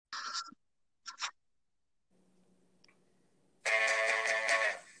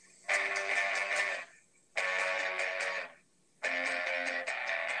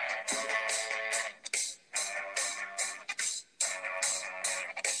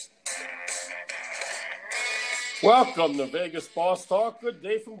Welcome to Vegas Sports Talk. Good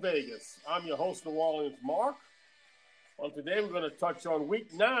day from Vegas. I'm your host, New Orleans Mark. On today, we're going to touch on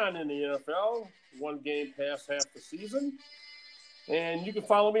Week 9 in the NFL, one game past half the season. And you can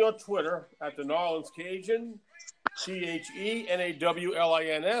follow me on Twitter at the New Orleans Cajun,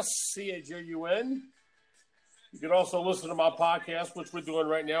 TheNawlinsCajun. You can also listen to my podcast, which we're doing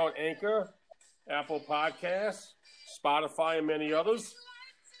right now on Anchor, Apple Podcasts, Spotify, and many others.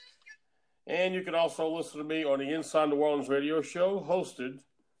 And you can also listen to me on the Inside New Orleans radio show, hosted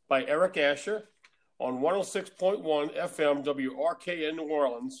by Eric Asher on 106.1 FM WRKN New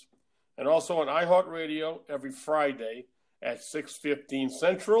Orleans, and also on iHeartRadio every Friday at 6:15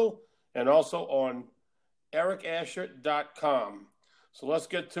 Central, and also on ericasher.com. So let's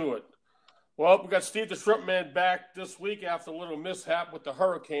get to it. Well, we got Steve the Shrimp Man back this week after a little mishap with the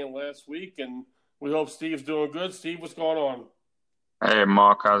hurricane last week, and we hope Steve's doing good. Steve, what's going on? Hey,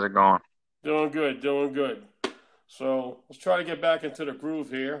 Mark, how's it going? Doing good. So let's try to get back into the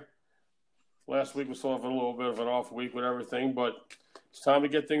groove here. Last week was sort of a little bit of an off week with everything, but it's time to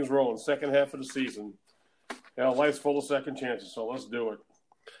get things rolling. Second half of the season. Life's full of second chances, so let's do it.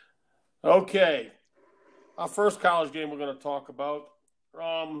 Okay. Our first college game we're going to talk about. We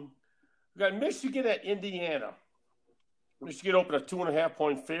got Michigan at Indiana. Michigan opened a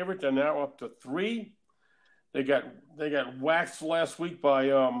 2.5-point favorite. They're now up to 3. They got waxed last week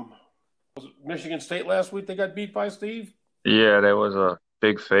by was it Michigan State last week they got beat by, Steve? Yeah, there was a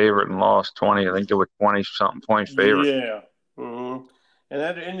big favorite and lost 20. I think they were 20-something point favorite. Yeah. Mm-hmm.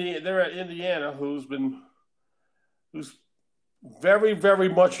 And they're at Indiana, who's very, very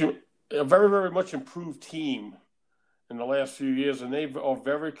much a very much improved team in the last few years, and they are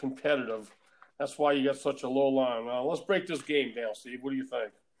very competitive. That's why you got such a low line. Now, let's break this game down, Steve. What do you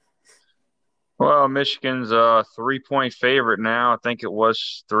think? Well, Michigan's a 3-point favorite now. I think it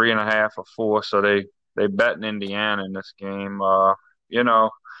was 3.5 or 4, so they bet in Indiana in this game.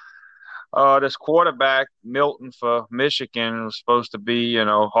 This quarterback, Milton for Michigan, was supposed to be,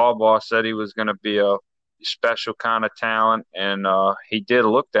 Harbaugh said he was going to be a special kind of talent, and he did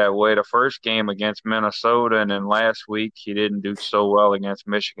look that way the first game against Minnesota, and then last week he didn't do so well against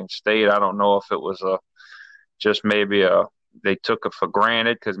Michigan State. I don't know if it was they took it for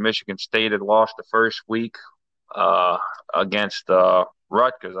granted because Michigan State had lost the first week against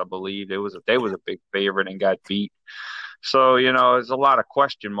Rutgers, I believe. They was a big favorite and got beat. So, there's a lot of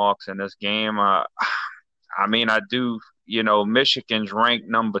question marks in this game. Michigan's ranked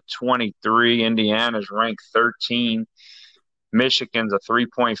number 23. Indiana's ranked 13. Michigan's a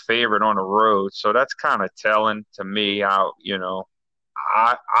 3-point favorite on the road. So that's kind of telling to me how,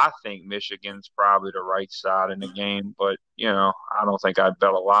 I think Michigan's probably the right side in the game, but, I don't think I'd bet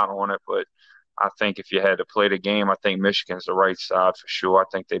a lot on it. But I think if you had to play the game, I think Michigan's the right side for sure. I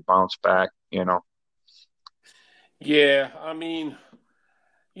think they bounce back, Yeah,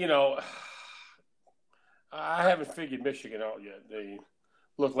 I haven't figured Michigan out yet. They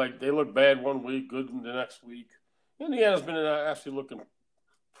look bad one week, good in the next week. Indiana's been actually looking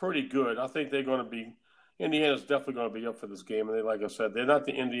pretty good. I think Indiana's definitely going to be up for this game. And like I said, they're not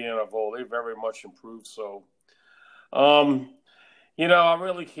the Indiana of old. They very much improved. So, I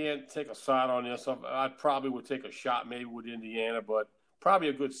really can't take a side on this. I probably would take a shot maybe with Indiana, but probably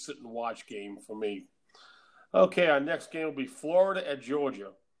a good sit and watch game for me. Okay, our next game will be Florida at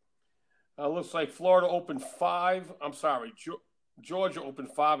Georgia. Looks like Florida opened 5. I'm sorry, Georgia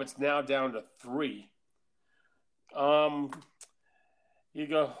opened 5. It's now down to 3.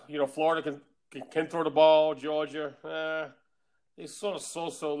 Florida can throw the ball. Georgia, they sort of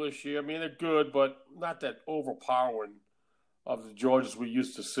so-so this year. I mean, they're good, but not that overpowering of the Georgias we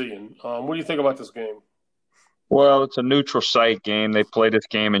used to seeing. What do you think about this game? Well, it's a neutral site game. They play this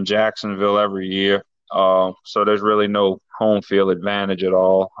game in Jacksonville every year. So there's really no home field advantage at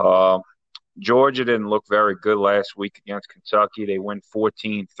all. Georgia didn't look very good last week against Kentucky. They went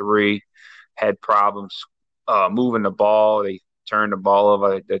 14-3, had problems moving the ball. They turned the ball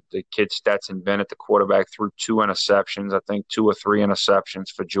over. The kid Stetson Bennett, the quarterback, threw 2 interceptions. I think 2 or 3 interceptions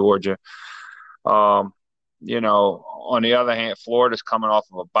for Georgia. On the other hand, Florida's coming off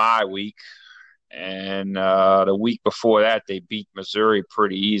of a bye week. And the week before that, they beat Missouri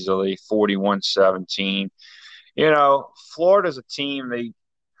pretty easily, 41-17. Florida's a team,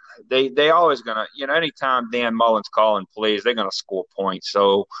 they always going to, anytime Dan Mullen's calling plays, they're going to score points.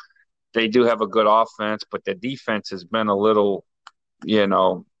 So they do have a good offense, but their defense has been a little,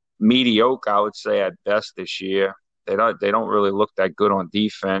 mediocre, I would say, at best this year. They don't really look that good on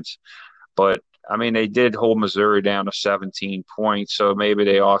defense. But they did hold Missouri down to 17 points, so maybe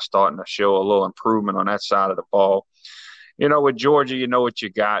they are starting to show a little improvement on that side of the ball. with Georgia, you know what you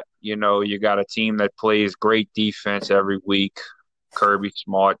got. You got a team that plays great defense every week. Kirby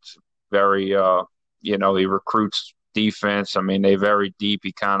Smart's very, he recruits defense. I mean, they very deep.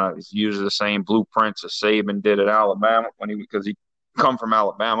 He kind of uses the same blueprints as Saban did at Alabama because he come from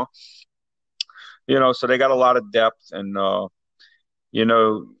Alabama. So they got a lot of depth, and you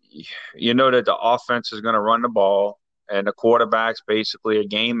know, that the offense is going to run the ball, and the quarterback's basically a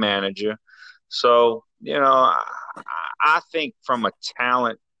game manager. So, I think from a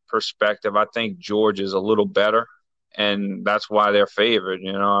talent perspective, I think Georgia's a little better, and that's why they're favored,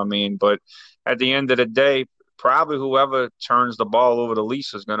 I mean? But at the end of the day, probably whoever turns the ball over the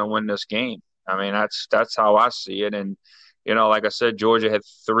least is going to win this game. I mean, that's how I see it. And, like I said, Georgia had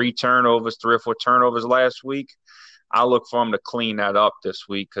 3 or 4 turnovers last week. I look for them to clean that up this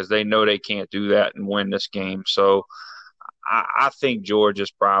week because they know they can't do that and win this game. So I think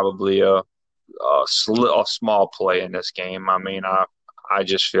Georgia's probably a small play in this game. I mean, I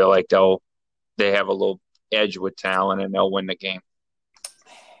just feel like they have a little edge with talent and they'll win the game.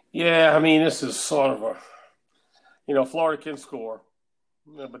 Yeah, I mean, this is sort of Florida can score,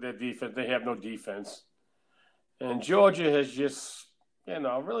 but their defense, they have no defense. And Georgia has just,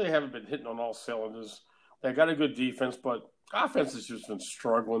 really haven't been hitting on all cylinders. They got a good defense, but offense has just been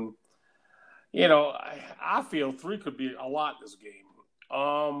struggling. I feel 3 could be a lot this game.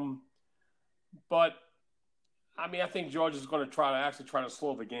 But I mean, I think Georgia's going to try to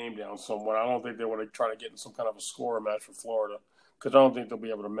slow the game down somewhat. I don't think they want to try to get in some kind of a scorer match with Florida because I don't think they'll be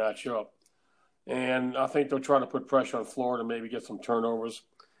able to match up. And I think they'll try to put pressure on Florida, maybe get some turnovers.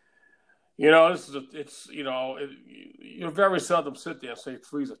 You very seldom sit there and say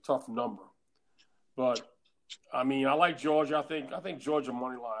 3 is a tough number. But I mean, I like Georgia. I think Georgia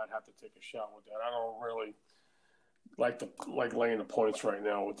money line. I'd have to take a shot with that. I don't really like laying the points right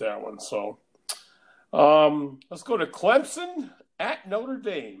now with that one. So let's go to Clemson at Notre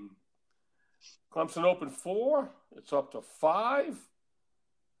Dame. Clemson opened 4. It's up to 5.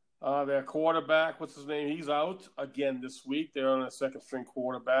 Their quarterback, what's his name? He's out again this week. They're on a second-string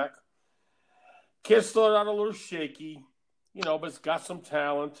quarterback. Kid started out a little shaky, but it's got some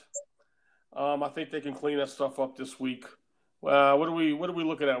talent. I think they can clean that stuff up this week. What are we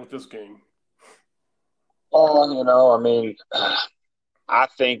looking at with this game? Oh, I mean, I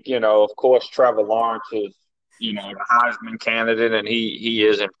think, of course, Trevor Lawrence is, the Heisman candidate, and he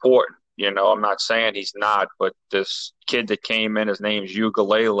is important. I'm not saying he's not, but this kid that came in, his name's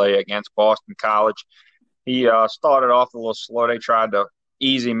Ugalele against Boston College. He started off a little slow. They tried to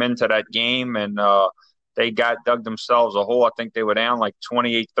ease him into that game, and they dug themselves a hole. I think they were down like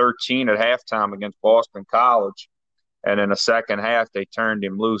 28-13 at halftime against Boston College. And in the second half, they turned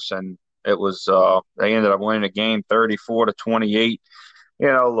him loose, and it was they ended up winning the game 34-28.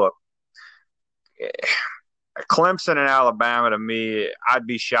 Look, Clemson and Alabama, to me, I'd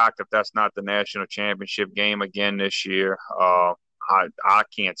be shocked if that's not the national championship game again this year. I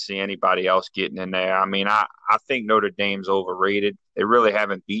can't see anybody else getting in there. I mean, I think Notre Dame's overrated. They really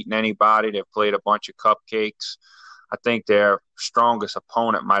haven't beaten anybody. They've played a bunch of cupcakes. I think their strongest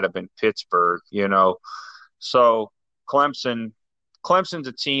opponent might have been Pittsburgh, So Clemson's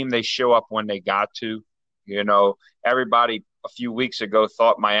a team, they show up when they got to. Everybody a few weeks ago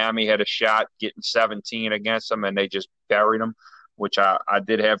thought Miami had a shot getting 17 against them, and they just buried them, which I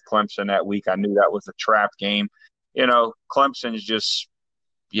did have Clemson that week. I knew that was a trap game. Clemson's just,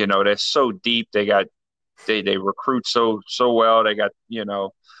 they're so deep. They recruit so well. They got,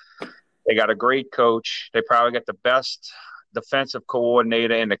 they got a great coach. They probably got the best defensive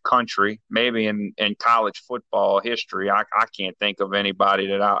coordinator in the country, maybe in college football history. I can't think of anybody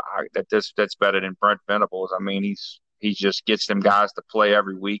that's better than Brent Venables. I mean, he just gets them guys to play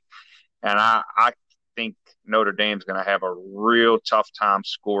every week. And I think Notre Dame's going to have a real tough time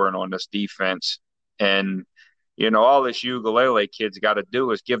scoring on this defense. And, all this Ugalele kid's got to do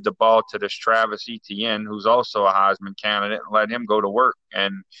is give the ball to this Travis Etienne, who's also a Heisman candidate, and let him go to work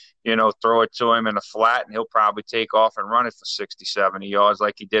and, throw it to him in the flat, and he'll probably take off and run it for 60, 70 yards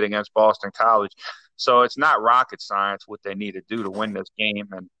like he did against Boston College. So it's not rocket science what they need to do to win this game.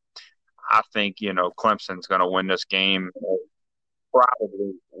 And I think, Clemson's going to win this game.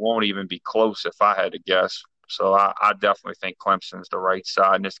 Probably won't even be close if I had to guess. So I definitely think Clemson's the right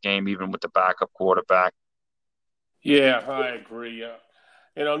side in this game, even with the backup quarterback. Yeah, I agree.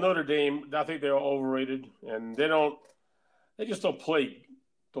 Notre Dame, I think they're overrated, and they just don't play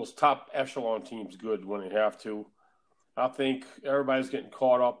those top echelon teams good when they have to. I think everybody's getting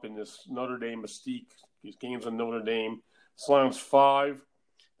caught up in this Notre Dame mystique, these games in Notre Dame. Slams 5. I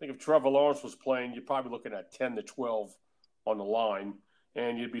think if Trevor Lawrence was playing, you're probably looking at 10-12 on the line,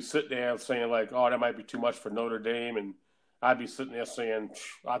 and you'd be sitting there saying like, "Oh, that might be too much for Notre Dame," and I'd be sitting there saying,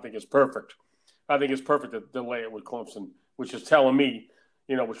 I think it's perfect. I think it's perfect to delay it with Clemson, which is telling me,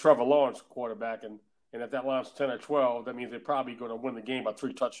 with Trevor Lawrence quarterback, and if that line's 10 or 12, that means they're probably going to win the game by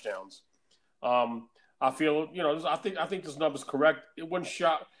 3 touchdowns. I feel, I think this number's correct. It wouldn't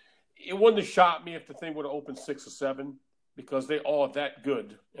have shocked me if the thing would have opened 6 or 7 because they are that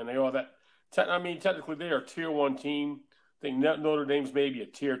good and they are that. Technically they are a tier 1 team. I think Notre Dame's maybe a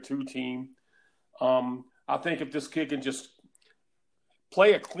tier 2 team. I think if this kid can just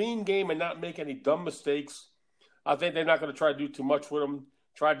play a clean game and not make any dumb mistakes, I think they're not going to try to do too much with him.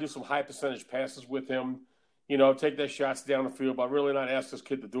 Try to do some high percentage passes with him. Take their shots down the field, but really not ask this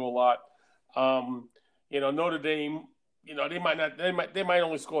kid to do a lot. Notre Dame, they might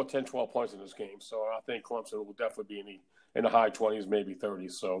only score 10, 12 points in this game. So I think Clemson will definitely be in the high 20s, maybe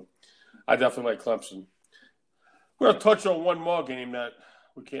 30s. So I definitely like Clemson. We're going to touch on one more game that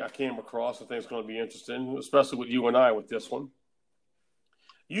I came across. I think it's going to be interesting, especially with you and I with this one.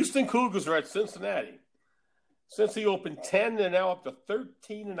 Houston Cougars are at Cincinnati. Since he opened 10, they're now up to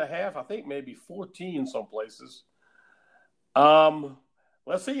 13.5. I think maybe 14 in some places.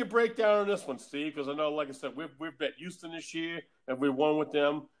 Let's see your breakdown on this one, Steve, because I know, like I said, we've bet Houston this year, and we won with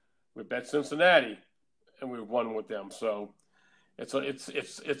them. We bet Cincinnati, and we won with them. So it's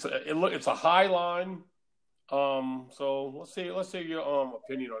a high line. So let's see your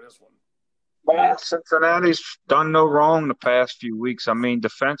opinion on this one. Well, Cincinnati's done no wrong the past few weeks. I mean,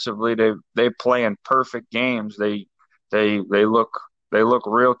 defensively, they play in perfect games. They look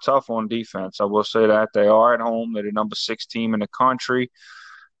real tough on defense. I will say that they are at home. They're the number 6 team in the country.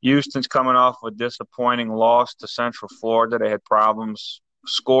 Houston's coming off a disappointing loss to Central Florida. They had problems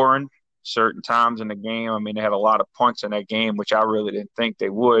scoring certain times in the game. I mean, they had a lot of punts in that game, which I really didn't think they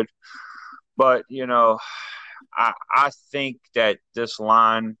would. But I think that this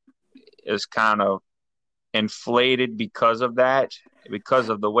line is kind of inflated because of that, because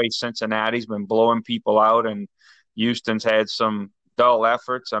of the way Cincinnati's been blowing people out and Houston's had some dull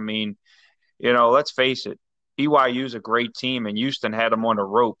efforts. I mean, let's face it, BYU's a great team and Houston had them on the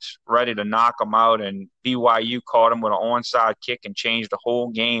ropes, ready to knock them out, and BYU caught them with an onside kick and changed the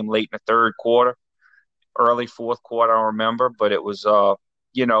whole game late in the third quarter, early fourth quarter, I remember. But it was,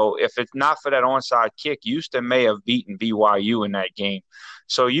 if it's not for that onside kick, Houston may have beaten BYU in that game.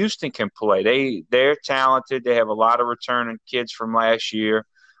 So Houston can play. They're talented. They have a lot of returning kids from last year.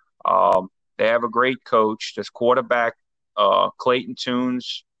 They have a great coach. This quarterback, Clayton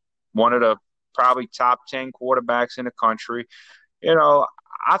Tunes, one of the probably top 10 quarterbacks in the country.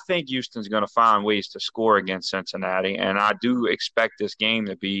 I think Houston's going to find ways to score against Cincinnati, and I do expect this game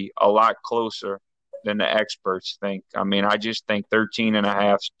to be a lot closer than the experts think. I mean, I just think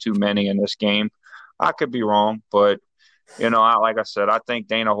 13.5 is too many in this game. I could be wrong, but, like I said, I think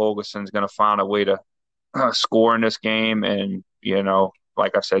Dana Holgerson's going to find a way to score in this game. And,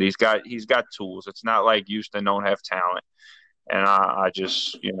 like I said, he's got tools. It's not like Houston don't have talent. And I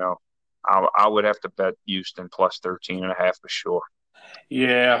just, I would have to bet Houston plus 13.5 for sure.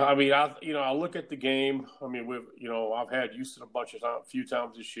 Yeah, I mean, I look at the game. I mean, I've had Houston a few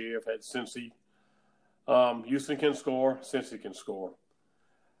times this year. I've had Cincy. Houston can score. Cincy can score.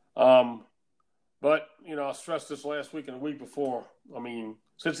 But, I stressed this last week and the week before. I mean,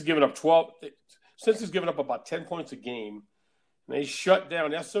 Cincy's given up about 10 points a game. And they shut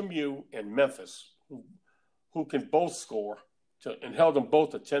down SMU and Memphis, who can both score, and held them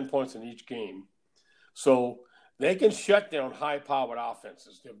both to 10 points in each game. So they can shut down high-powered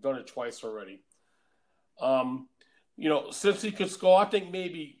offenses. They've done it twice already. Cincy could score. I think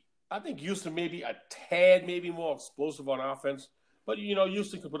Houston maybe a tad more explosive on offense, but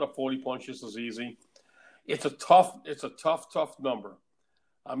Houston could put up 40 points just as easy. It's a tough number.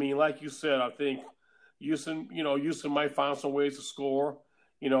 I mean, like you said, I think Houston might find some ways to score.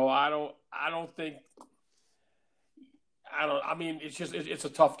 It's a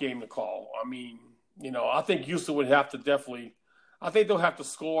tough game to call. I mean, I think Houston would have to I think they'll have to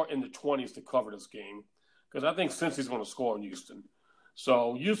score in the 20s to cover this game because I think Cincy's going to score in Houston.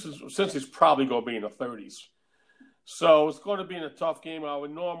 So Cincy's probably going to be in the 30s. So it's going to be in a tough game.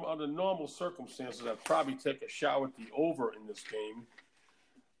 Under normal circumstances, I'd probably take a shot with the over in this game.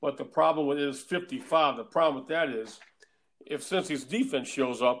 But the problem with it is 55. The problem with that is if Cincy's defense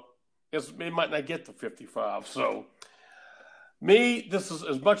shows up, they might not get to 55. So this is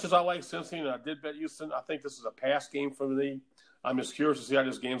as much as I like Cincy and I did bet Houston. I think this is a pass game for me. I'm just curious to see how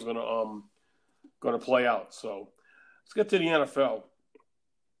this game's going to play out. So let's get to the NFL.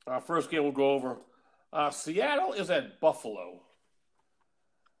 Our first game we'll go over. Seattle is at Buffalo.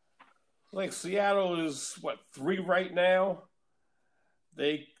 I think Seattle is 3 right now.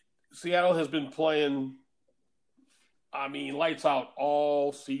 Seattle has been playing I mean, lights out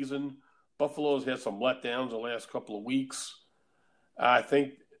all season. Buffalo's had some letdowns the last couple of weeks. I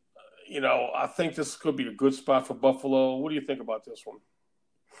think, I think this could be a good spot for Buffalo. What do you think about this one?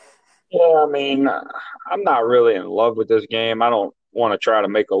 Yeah, I mean, I'm not really in love with this game. I don't want to try to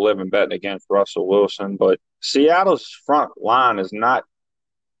make a living betting against Russell Wilson, but Seattle's front line is not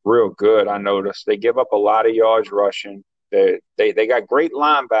real good. I noticed they give up a lot of yards rushing. They got great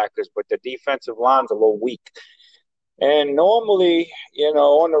linebackers, but the defensive line's a little weak. And normally,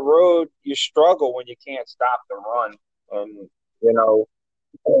 on the road, you struggle when you can't stop the run. And, you know,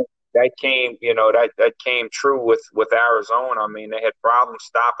 that came true with Arizona. I mean, they had problems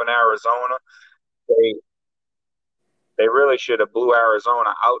stopping Arizona. They they really should have blew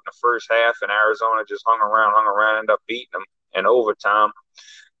Arizona out in the first half, and Arizona just hung around, ended up beating them in overtime.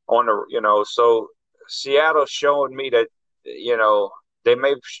 So Seattle's showing me that you know they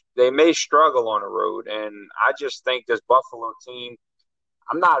may struggle on the road, and I just think this Buffalo team.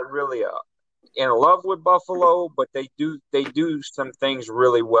 I'm not really in love with Buffalo, but they do some things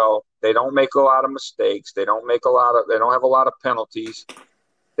really well. They don't make a lot of mistakes. They don't have a lot of penalties.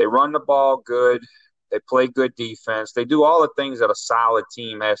 They run the ball good. They play good defense. They do all the things that a solid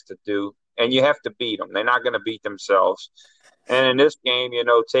team has to do, and you have to beat them. They're not going to beat themselves. And in this game,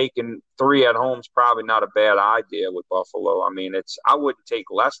 taking 3 at home is probably not a bad idea with Buffalo. I mean, I wouldn't take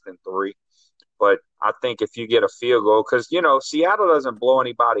less than 3, but I think if you get a field goal, because Seattle doesn't blow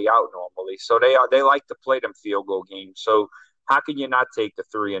anybody out normally, so they like to play them field goal games. So how can you not take the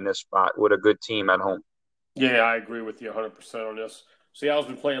 3 in this spot with a good team at home? Yeah, I agree with you 100% on this. Seattle's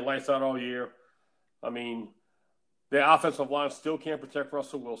been playing lights out all year. I mean, the offensive line still can't protect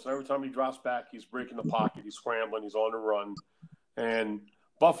Russell Wilson. Every time he drops back, he's breaking the pocket, he's scrambling, he's on the run. And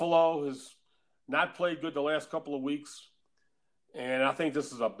Buffalo has not played good the last couple of weeks. And I think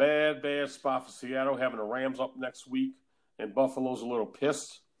this is a bad, bad spot for Seattle, having the Rams up next week, and Buffalo's a little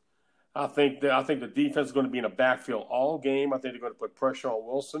pissed. I think the defense is going to be in the backfield all game. I think they're going to put pressure on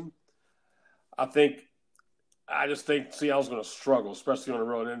Wilson. I just think Seattle's going to struggle, especially on the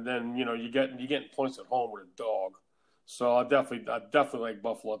road. And then you're getting points at home with a dog. So I definitely like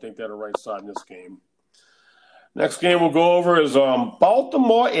Buffalo. I think they're the right side in this game. Next game we'll go over is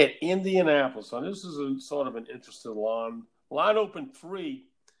Baltimore at Indianapolis. Now this is sort of an interesting line. Line open 3,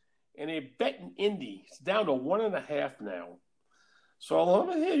 and they're betting Indy. It's down to 1.5 now. So let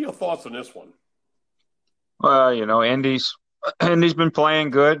me hear your thoughts on this one. Well, Indy's been playing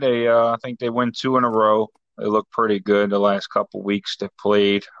good. I think they win 2 in a row. They look pretty good the last couple of weeks they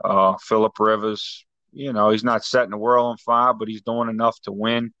played. Philip Rivers, he's not setting the world on fire, but he's doing enough to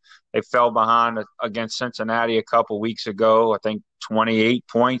win. They fell behind against Cincinnati a couple of weeks ago, I think 28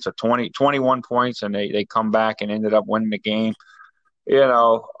 points or 21 points, and they come back and ended up winning the game.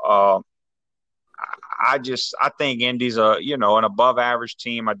 I think Indy's an above average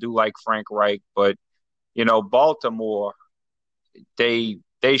team. I do like Frank Reich, but Baltimore, they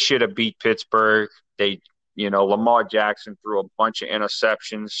should have beat Pittsburgh. Lamar Jackson threw a bunch of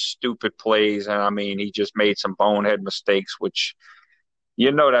interceptions, stupid plays, and I mean, he just made some bonehead mistakes, which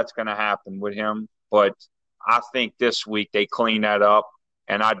that's going to happen with him. But I think this week they clean that up,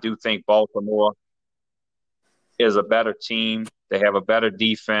 and I do think Baltimore is a better team. They have a better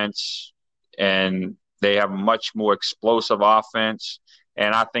defense, and they have a much more explosive offense.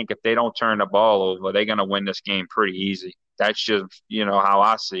 And I think if they don't turn the ball over, they're going to win this game pretty easy. That's just, how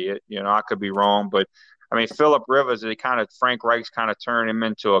I see it. I could be wrong, but I mean, Philip Rivers, Frank Reich's kind of turned him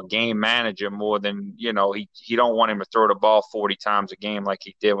into a game manager more than, he don't want him to throw the ball 40 times a game like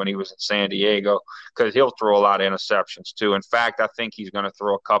he did when he was in San Diego, because he'll throw a lot of interceptions too. In fact, I think he's going to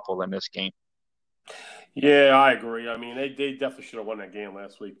throw a couple in this game. Yeah, I agree. I mean, they definitely should have won that game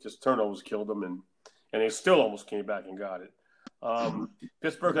last week. Just turnovers killed them, and they still almost came back and got it.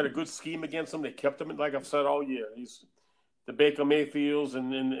 Pittsburgh had a good scheme against them. They kept them, like I've said all year. The Baker Mayfields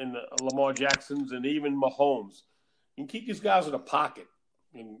and the Lamar Jacksons and even Mahomes. You can keep these guys in the pocket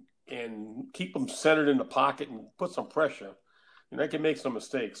and keep them centered in the pocket and put some pressure. They can make some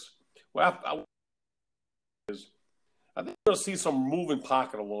mistakes. Well, I think we're going to see some moving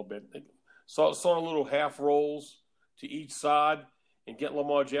pocket a little bit. Sort of little half rolls to each side and get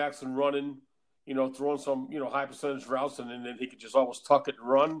Lamar Jackson running, throwing some, high percentage routes, and then he could just always tuck it and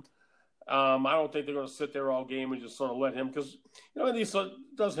run. I don't think they're going to sit there all game and just sort of let him, because Indy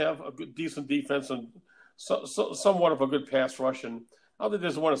does have a good, decent defense and somewhat of a good pass rush, and I don't think they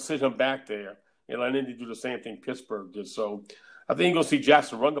just want to sit him back there and let Indy do the same thing Pittsburgh did. So I think you're going to see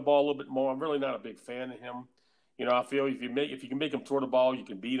Jackson run the ball a little bit more. I'm really not a big fan of him. I feel if you can make him throw the ball, you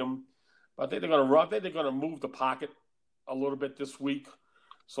can beat him. But I think they're going to run. I think they're going to move the pocket a little bit this week,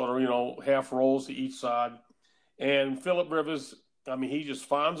 sort of half rolls to each side. And Phillip Rivers, I mean, he just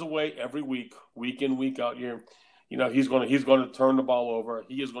finds a way every week, week in, week out here. He's going to turn the ball over.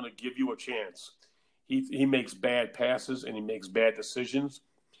 He is going to give you a chance. He makes bad passes and he makes bad decisions.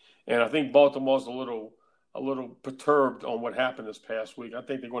 And I think Baltimore's a little perturbed on what happened this past week. I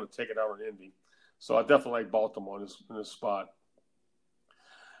think they're going to take it out on Indy. So I definitely like Baltimore in this spot.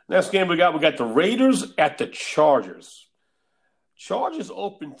 Next game we got the Raiders at the Chargers. Chargers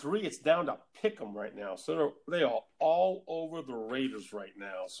open 3. It's down to pick 'em right now. So they are all over the Raiders right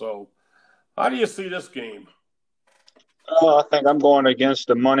now. So how do you see this game? I think I'm going against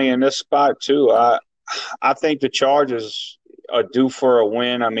the money in this spot too. I think the Chargers are due for a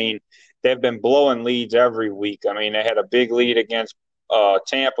win. I mean, they've been blowing leads every week. I mean, they had a big lead against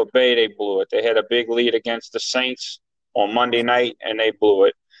Tampa Bay. They blew it. They had a big lead against the Saints on Monday night, and they blew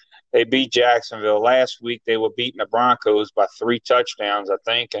it. They beat Jacksonville. Last week, they were beating the Broncos by 3 touchdowns, I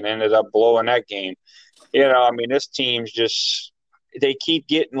think, and ended up blowing that game. I mean, this team's just – they keep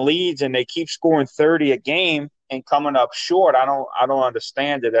getting leads, and they keep scoring 30 a game and coming up short. I don't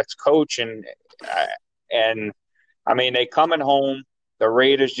understand it. That's coaching. And I mean, they coming home. The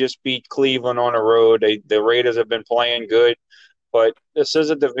Raiders just beat Cleveland on the road. The Raiders have been playing good, but this is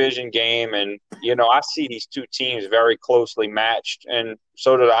a division game, and I see these two teams very closely matched, and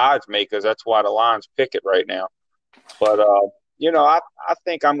so do the odds makers. That's why the lines pick it right now. But I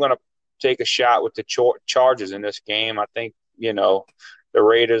think I'm going to take a shot with the Chargers in this game. I think the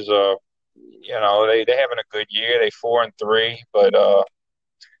Raiders are. They're having a good year. They 4-3, but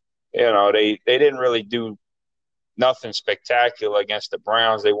they didn't really do nothing spectacular against the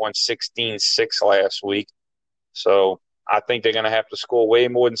Browns. They won 16-6 last week. So I think they're going to have to score way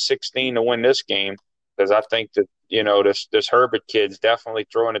more than 16 to win this game, because I think that this Herbert kid's definitely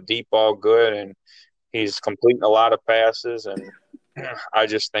throwing a deep ball good, and he's completing a lot of passes, and I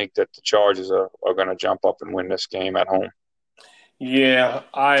just think that the Chargers are going to jump up and win this game at home. Yeah,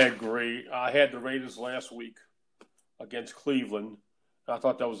 I agree. I had the Raiders last week against Cleveland. I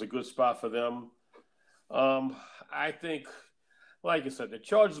thought that was a good spot for them. I think, like you said, the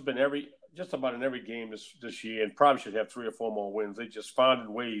Chargers have been just about in every game this year, and probably should have 3 or 4 more wins. They just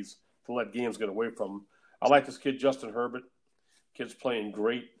found ways to let games get away from them. I like this kid, Justin Herbert. Kid's playing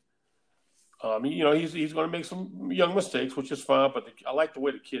great. He's going to make some young mistakes, which is fine. But I like the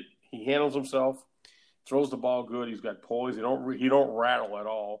way the kid he handles himself. Throws the ball good. He's got poise. He don't rattle at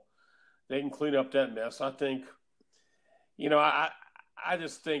all. They can clean up that mess. I think, I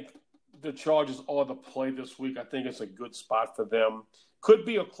just think the Chargers ought to play this week. I think it's a good spot for them. Could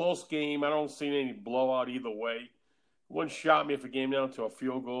be a close game. I don't see any blowout either way. Wouldn't shock me if a game down to a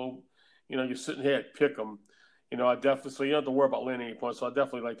field goal. You're sitting here at pick 'em. I definitely, so you don't have to worry about landing any points. So I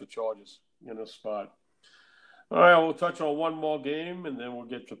definitely like the Chargers in this spot. All right, we'll touch on one more game, and then we'll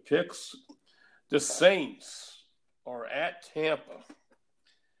get to picks. The Saints are at Tampa.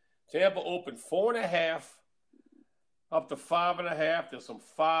 Tampa opened 4.5, up to 5.5. There's some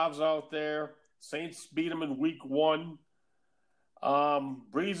 5s out there. Saints beat them in week 1.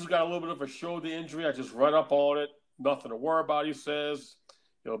 Breeze has got a little bit of a shoulder injury. I just read up on it. Nothing to worry about, he says.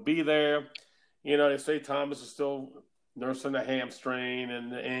 He'll be there. They say Thomas is still nursing the hamstring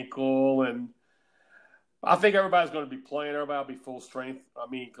and the ankle, and I think everybody's going to be playing. Everybody will be full strength. I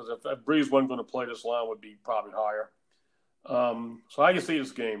mean, because if Breeze wasn't going to play, this line would be probably higher. So how do you see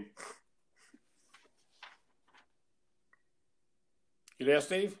this game? You there,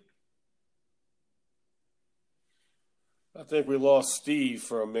 Steve? I think we lost Steve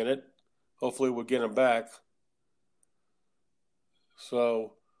for a minute. Hopefully we'll get him back.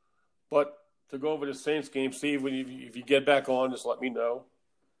 So, but to go over the Saints game, Steve, if you get back on, just let me know.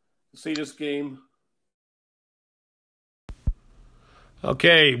 See this game.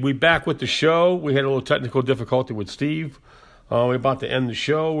 Okay, we back with the show. We had a little technical difficulty with Steve. We're about to end the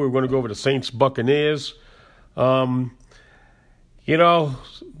show. We're going to go over the Saints Buccaneers. Tampa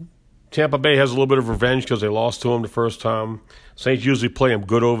Bay has a little bit of revenge because they lost to them the first time. Saints usually play them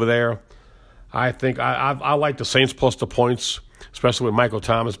good over there. I think I like the Saints plus the points, especially with Michael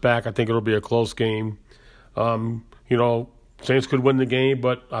Thomas back. I think it'll be a close game. Saints could win the game,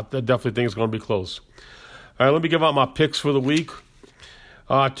 but I definitely think it's going to be close. All right, let me give out my picks for the week.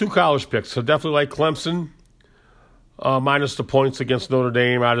 2 college picks. So definitely like Clemson, minus the points against Notre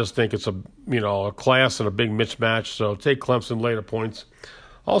Dame. I just think it's a class and a big mismatch. So take Clemson later points.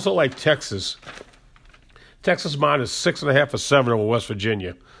 Also like Texas. Texas minus 6.5 or 7 over West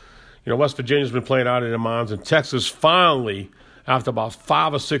Virginia. West Virginia's been playing out of their minds, and Texas finally, after about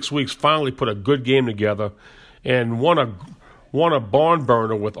 5 or 6 weeks, finally put a good game together and won a barn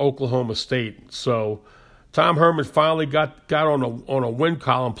burner with Oklahoma State. So Tom Herman finally got on a win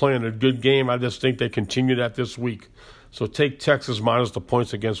column, playing a good game. I just think they continue that this week. So take Texas minus the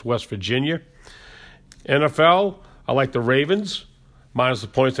points against West Virginia. NFL, I like the Ravens minus the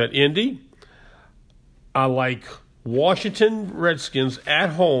points at Indy. I like Washington Redskins at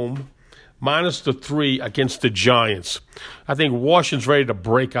home minus the 3 against the Giants. I think Washington's ready to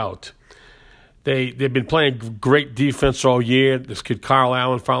break out. They've been playing great defense all year. This kid Kyle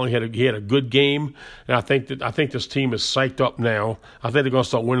Allen finally had a good game, and I think this team is psyched up now. I think they're going to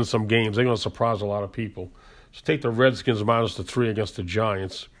start winning some games. They're going to surprise a lot of people. So take the Redskins minus the 3 against the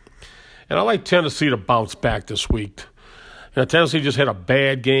Giants. And I like Tennessee to bounce back this week. Tennessee just had a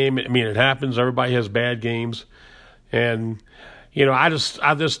bad game. I mean, it happens. Everybody has bad games, and I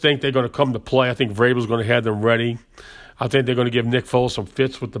just think they're going to come to play. I think Vrabel's going to have them ready. I think they're going to give Nick Foles some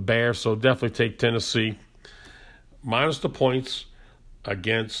fits with the Bears, so definitely take Tennessee minus the points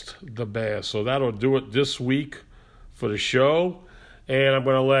against the Bears. So that'll do it this week for the show, and I'm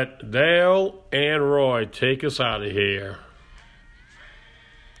going to let Dale and Roy take us out of here.